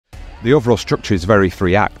the overall structure is very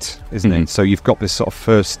three-act, isn't it? So you've got this sort of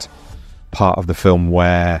first part of the film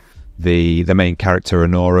where the main character,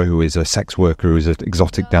 Anora, who is a sex worker, who's an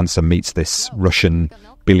exotic dancer, meets this Russian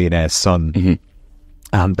billionaire's son,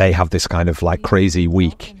 and they have this kind of like crazy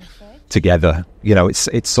week together. You know,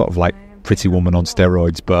 it's sort of like Pretty Woman on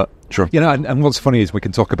steroids, but sure. You know, and what's funny is we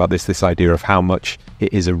can talk about this idea of how much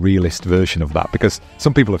it is a realist version of that, because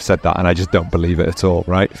some people have said that and I just don't believe it at all,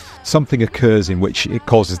 right? Something occurs in which it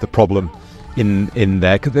causes the problem in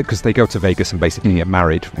there, because they go to Vegas and basically get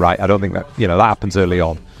married, right? I don't think that, you know, that happens early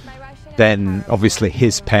on. Then obviously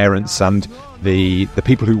his parents and the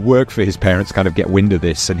people who work for his parents kind of get wind of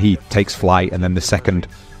this, and he takes flight, and then the second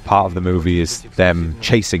part of the movie is them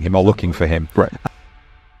chasing him or looking for him. Right.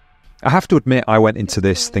 I have to admit, I went into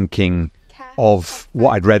this thinking of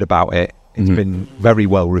what I'd read about it. It's been very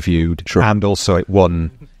well reviewed, and also it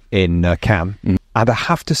won in Cannes. And I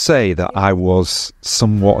have to say that I was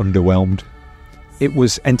somewhat underwhelmed. It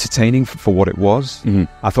was entertaining for what it was.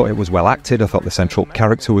 I thought it was well acted. I thought the central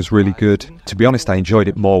character was really good. To be honest, I enjoyed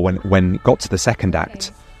it more when it got to the second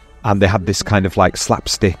act, and they had this kind of like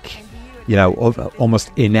slapstick, you know,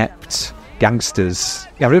 almost inept gangsters.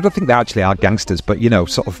 Yeah, I don't think they actually are gangsters, but, you know,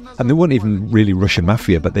 sort of, and they weren't even really Russian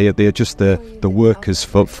mafia, but they're just the workers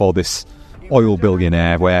for this oil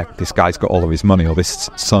billionaire, where this guy's got all of his money, or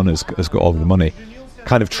this son has got all of the money,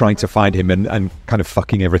 kind of trying to find him and kind of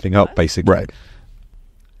fucking everything up, basically. Right.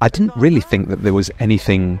 I didn't really think that there was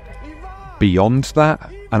anything beyond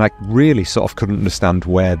that, and I really sort of couldn't understand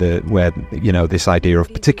where you know, this idea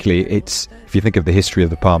of, particularly, it's, if you think of the history of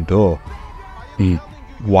the Palme d'Or,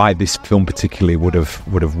 why this film particularly would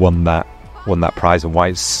have won that prize, and why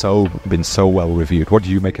it's been so well reviewed. What do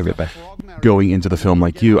you make of it, Ben? Going into the film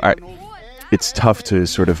like you, it's tough to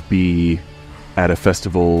sort of be at a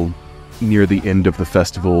festival near the end of the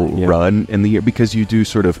festival run in the year, because you do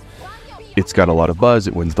sort of, it's got a lot of buzz.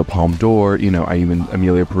 It wins the Palme d'Or. You know,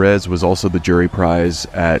 Emilia Perez was also the jury prize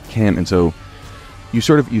at Cannes, and so you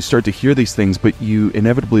start to hear these things, but you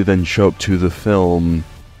inevitably then show up to the film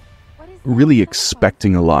really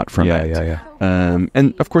expecting a lot from it.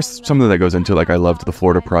 And of course, some of that goes into, like, I loved the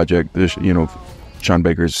Florida Project, you know, Sean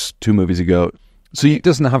Baker's 2 movies ago. So it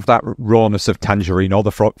doesn't have that rawness of Tangerine or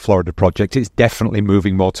the Florida Project. It's definitely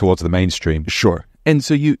moving more towards the mainstream. Sure. And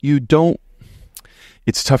so you don't,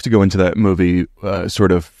 it's tough to go into that movie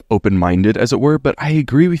sort of open-minded, as it were, but I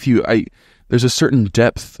agree with you. There's a certain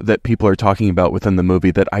depth that people are talking about within the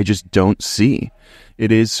movie that I just don't see.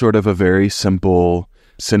 It is sort of a very simple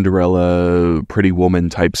Cinderella, Pretty Woman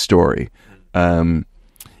type story. And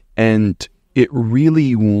it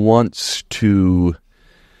really wants to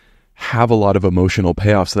have a lot of emotional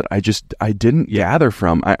payoffs that I didn't gather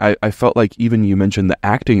from. I felt like, even you mentioned the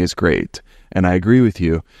acting is great, and I agree with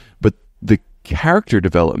you, but the character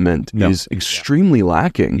development is extremely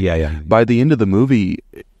lacking. By the end of the movie,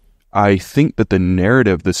 I think that the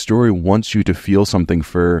narrative, the story, wants you to feel something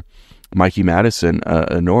for Mikey Madison,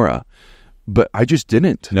 Anora, but I just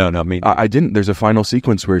didn't. I didn't. There's a final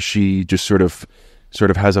sequence where she just sort of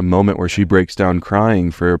has a moment where she breaks down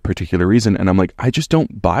crying for a particular reason, and I'm like, I just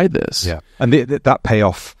don't buy this. And that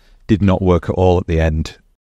payoff did not work at all at the end.